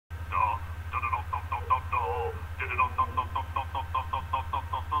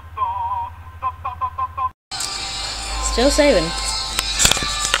Still saving.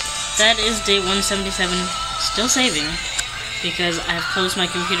 That is day 177. Still saving. Because I've closed my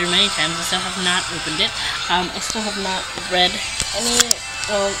computer many times and still have not opened it. I still have not read any,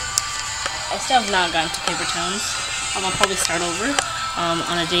 well, I still have not gotten to Paper Towns. I'll probably start over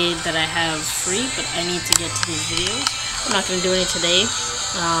on a day that I have free, but I need to get to these videos. I'm not going to do any today.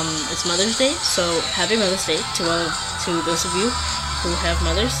 It's Mother's Day, so happy Mother's Day to those of you who have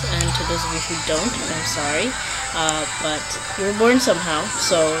mothers, and to those of you who don't, I'm sorry. But you were born somehow,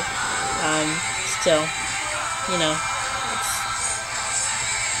 so still, you know,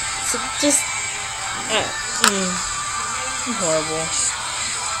 it's just horrible.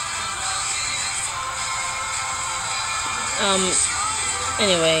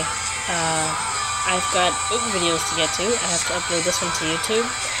 Anyway, I've got 8 videos to get to. I have to upload this one to YouTube.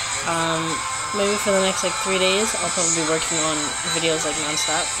 Maybe for the next like 3 days, I'll probably be working on videos like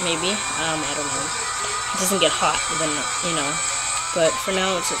non-stop. Maybe. I don't know. It doesn't get hot, then, you know. But for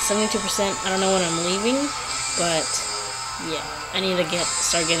now, it's at 72%. I don't know when I'm leaving, but yeah, I need to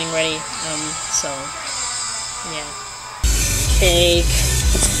start getting ready. So yeah. Cake.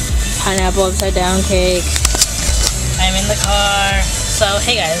 Pineapple upside down cake. I'm in the car. So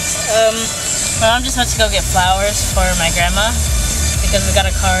hey guys, my mom just went to go get flowers for my grandma because we got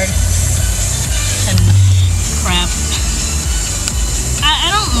a card and crap.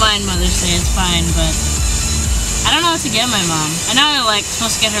 I don't mind Mother's Day, it's fine, but I don't know what to get my mom. I know I'm like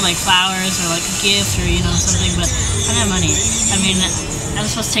supposed to get her like flowers or like a gift or you know something, but I don't have money. I mean, I'm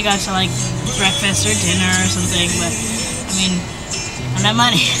supposed to take her out to like breakfast or dinner or something, but I mean, I don't have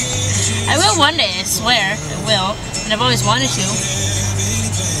money. I will one day, I swear, I will, and I've always wanted to.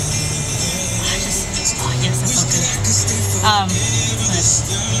 Yes, that felt good. But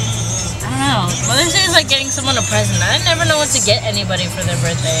I don't know. Mother's Day is like getting someone a present. I never know what to get anybody for their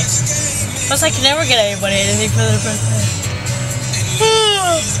birthday. Plus, I can never get anybody anything for their birthday.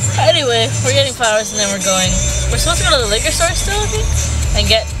 Anyway, we're getting flowers and then we're going. We're supposed to go to the liquor store still, I think, and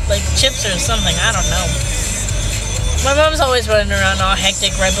get like chips or something. I don't know. My mom's always running around all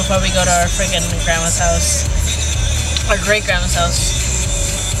hectic right before we go to our freaking grandma's house. Our great grandma's house.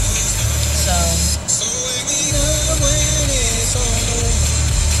 So.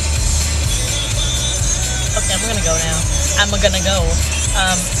 Okay, I'm gonna go now.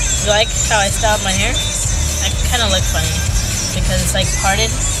 You like how I styled my hair? I kind of look funny because it's like parted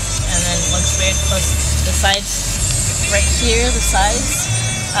and then looks weird. Plus the sides, right here, the sides,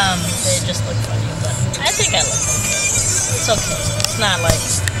 they just look funny. But I think I look okay. It's okay. It's not like,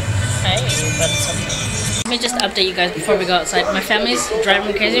 hey, but it's okay. Let me just update you guys before we go outside. My family's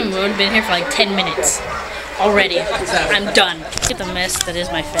driving crazy and we've been here for like 10 minutes already. I'm done. Look at the mess that is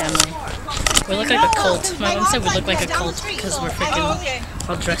my family. We look like a cult. My mom said we look like a cult because we're freaking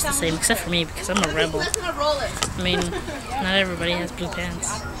all dressed the same, except for me because I'm a rebel. I mean, not everybody has blue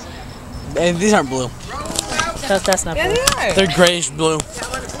pants. And these aren't blue. That's not blue. They're grayish blue.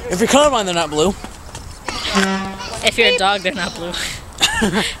 If you're colorblind, they're not blue. If you're a dog, they're not blue.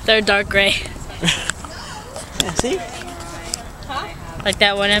 They're dark gray. Yeah, see? Like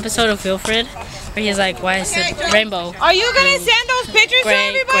that one episode of Wilfred where he's like, why is it rainbow? Are you gonna send those pictures to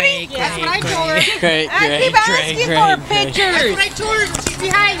everybody? That's what I told her. I keep asking for pictures. That's what I told her. She's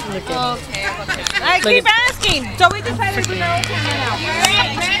behind. Okay. I keep asking. So we decided to know.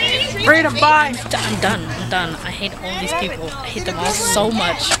 Freedom, bye. I'm done. I hate all these people. I hate them all so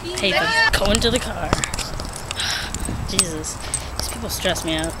much. I hate them. Go into the car. Jesus. These people stress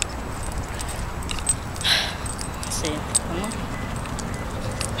me out. Let's see.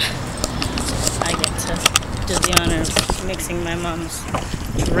 I get to do the honor of mixing my mom's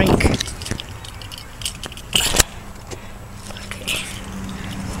drink. Okay.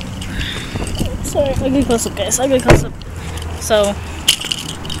 Sorry, ugly close up, guys. Ugly close up. So,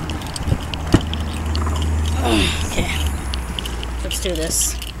 okay. Let's do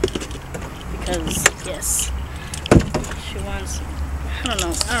this. Because, yes. She wants. I don't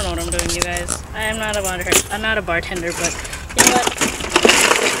know what I'm doing, you guys. I'm not a bartender, but you know what?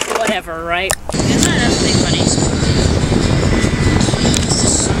 Whatever, right? Isn't that absolutely funny?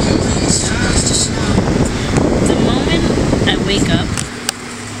 The moment I wake up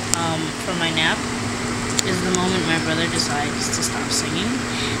from my nap is the moment my brother decides to stop singing,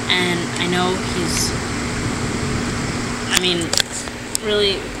 and I know he's. I mean,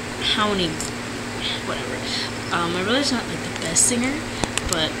 really, how many? Whatever. My brother's not like the best singer,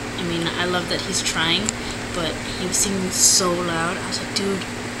 but I mean, I love that he's trying. But he was singing so loud. I was like, dude,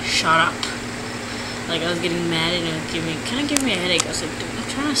 shut up. Like, I was getting mad and it was kind of giving me a headache. I was like, dude, I'm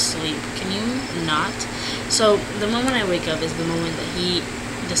trying to sleep. Can you not? So the moment I wake up is the moment that he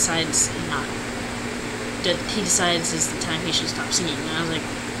decides not that he decides is the time he should stop singing. And I was like,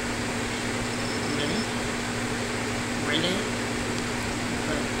 really? Really?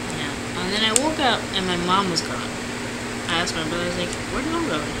 But, yeah. And then I woke up and my mom was gone. I asked my brother, I was like, where'd mom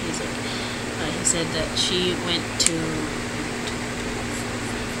go? And he's like, he said that she went to,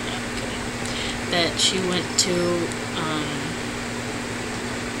 that she went to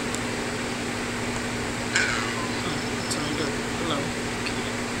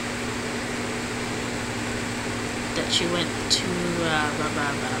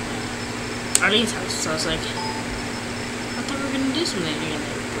Arlene's house. So I was like, I thought we were gonna do something together,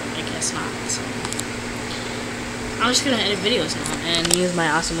 but I guess not. So I'm just gonna edit videos now and use my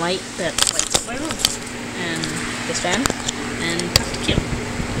awesome light that lights up my room and this fan and talk to Kim,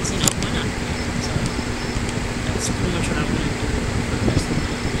 because you know, why not? So that's pretty much what I'm gonna do for the rest of the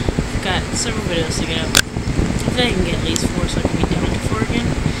night. I've got several videos to get up. I think I can get at least 4 so I can be down to 4 again.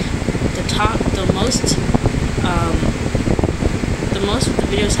 The most of the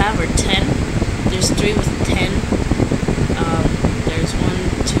videos have are 10. There's 3 with 10. There's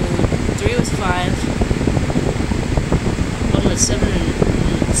 3 with 5, 1 with 7, and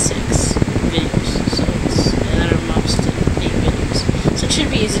 1 with 6 videos. So that amounts to 8 videos. So it should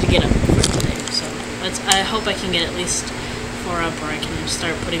be easy to get up for today. So I hope I can get at least 4 up, or I can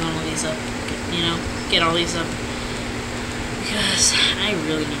start putting all of these up. Get all these up, because I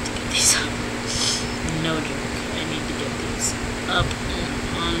really need to get these up. No joke. I need to get these up and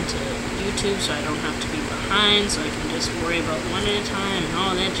onto YouTube so I don't have to be behind, so I can just worry about one at a time and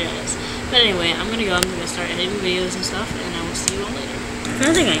all that jazz. But anyway, I'm gonna start editing videos and stuff, and I will see you all later.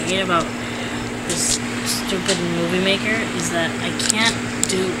 Another thing I hate about this stupid movie maker is that I can't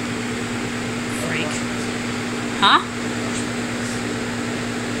do freak. Huh?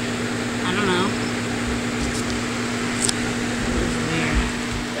 I don't know.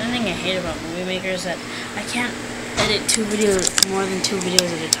 I hate about Movie Maker is that I can't edit more than 2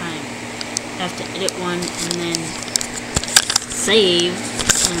 videos at a time. I have to edit one and then save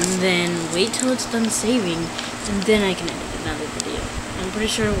and then wait till it's done saving and then I can edit another video. I'm pretty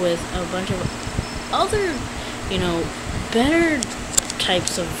sure with a bunch of other, better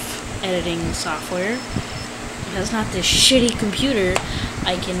types of editing software, that's not this shitty computer,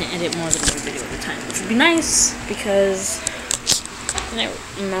 I can edit more than 1 video at a time, which would be nice because and it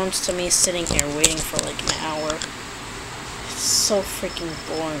amounts to me sitting here waiting for like an hour. It's so freaking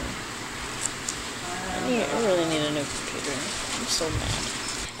boring. I really need a new computer. I'm so mad.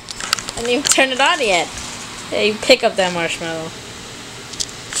 I didn't even turn it on yet. Hey, you pick up that marshmallow. It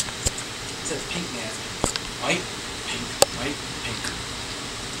says pink, man. White, pink, white, pink.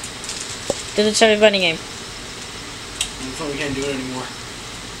 Do the Chubby Bunny game. I thought we can't do it anymore.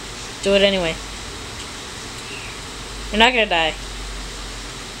 Do it anyway. You're not gonna die.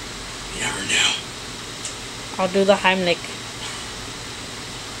 You never knew. I'll do the Heimlich.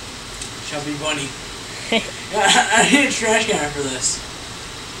 Chubby Bunny. I need a trash can for this.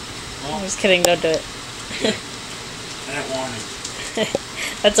 Well, I'm just kidding, don't do it. Okay. I didn't want it.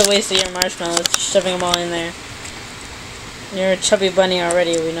 That's a waste of your marshmallows, just shoving them all in there. You're a Chubby Bunny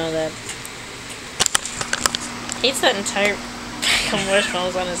already, we know that. He eats that entire pack of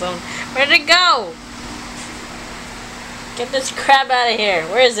marshmallows on his own. Where'd it go? Get this crap out of here.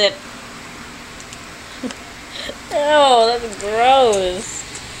 Where is it? Oh, that's gross.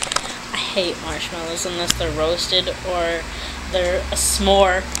 I hate marshmallows unless they're roasted or they're a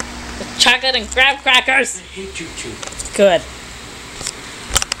s'more with chocolate and graham crackers. I hate you too. Good.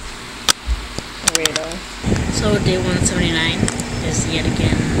 Weirdo. So day 179 is yet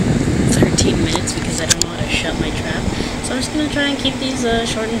again 13 minutes because I don't know how to shut my trap. So I'm just going to try and keep these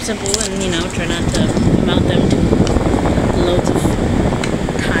short and simple and, try not to mount them to loads of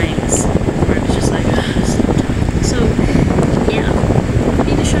times where it's just like, stop talking. So, yeah, I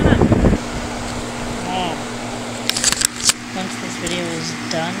need to shut up. Once this video is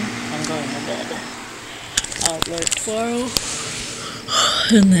done, I'm going to bed. I'll work tomorrow.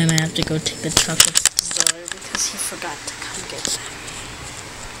 And then I have to go take the chocolates to Zoe because he forgot to come get them.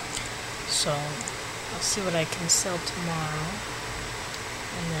 So, I'll see what I can sell tomorrow.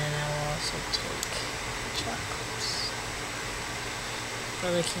 And then I will also take chocolates.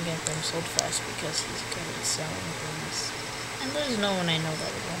 Brother can get them sold fast because he's good at selling things. And there's no one I know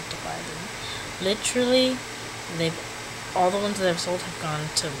that would want to buy them. Literally, all the ones that I've sold have gone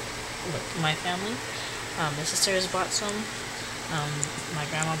to my family. My sister has bought some. My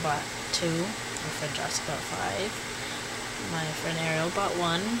grandma bought 2. My friend Josie bought 5. My friend Ariel bought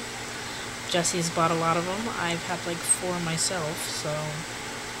 1. Jesse's bought a lot of them. I've had like 4 myself, so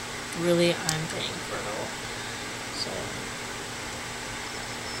really I'm paying for it all. So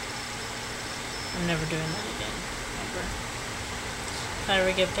I'm never doing that again. Ever. If I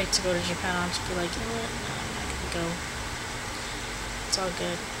ever get picked to go to Japan, I'll just be like, you know what? No, I'm not gonna go. It's all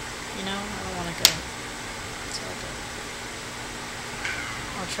good. You know, I don't want to go. It's all good.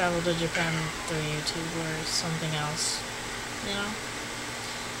 I'll travel to Japan through YouTube or something else. You know?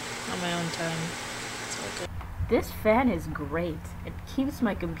 On my own time. It's all good. This fan is great. It keeps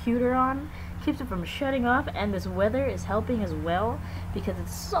my computer on, keeps it from shutting off, and this weather is helping as well because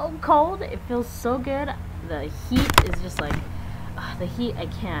it's so cold. It feels so good. The heat is just like, the heat, I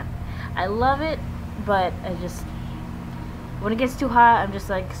can't. I love it, but I just, when it gets too hot, I'm just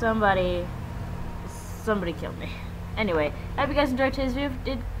like, somebody kill me. Anyway, I hope you guys enjoyed today's video. If you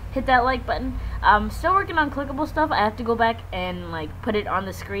did, hit that like button. I'm still working on clickable stuff. I have to go back and like put it on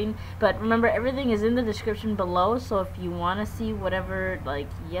the screen, but remember, everything is in the description below, so if you want to see whatever, like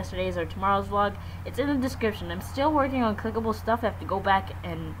yesterday's or tomorrow's vlog, it's in the description. I'm still working on clickable stuff. I have to go back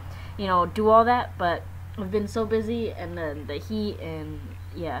and, you know, do all that, but I've been so busy, and then the heat, and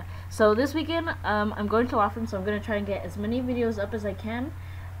yeah. So this weekend, I'm going to Laughlin, so I'm going to try and get as many videos up as I can.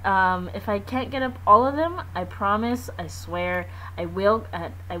 If I can't get up all of them, I promise, I swear, I will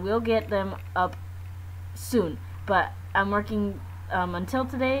get them up soon. But I'm working until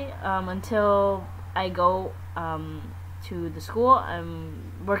today, until I go to the school.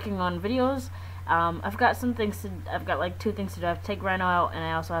 I'm working on videos. I've got like 2 things to do. I have to take Rhino out, and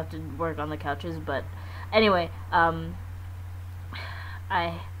I also have to work on the couches. But anyway, I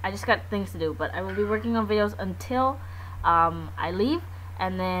just got things to do. But I will be working on videos until I leave.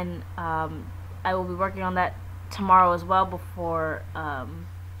 And then I will be working on that tomorrow as well before,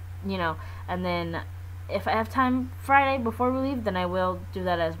 you know, and then if I have time Friday before we leave, then I will do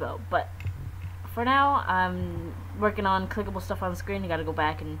that as well. But for now, I'm working on clickable stuff on the screen. You gotta go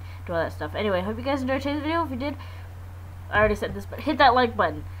back and do all that stuff. Anyway, I hope you guys enjoyed today's video. If you did, I already said this, but hit that like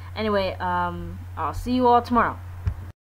button. Anyway, I'll see you all tomorrow.